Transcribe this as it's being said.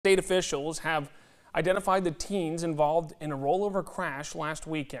State officials have identified the teens involved in a rollover crash last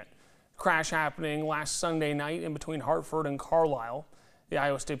weekend. Crash happening last Sunday night in between Hartford and Carlisle. The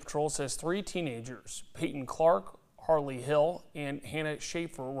Iowa State Patrol says 3 teenagers, Peyton Clark, Harley Hill, and Hannah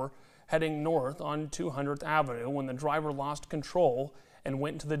Schaefer, were heading north on 200th Avenue when the driver lost control and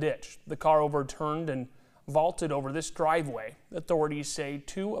went into the ditch. The car overturned and vaulted over this driveway. Authorities say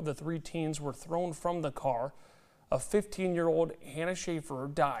 2 of the 3 teens were thrown from the car. A 15-year-old Hannah Schaefer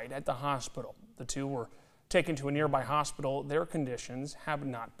died at the hospital. The 2 were taken to a nearby hospital. Their conditions have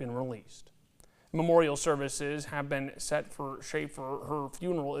not been released. Memorial services have been set for Schaefer. Her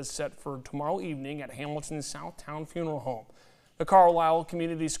funeral is set for tomorrow evening at Hamilton's Southtown Funeral Home. The Carlisle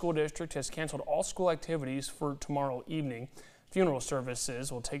Community School District has canceled all school activities for tomorrow evening. Funeral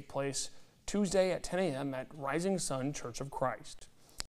services will take place Tuesday at 10 a.m. at Rising Sun Church of Christ.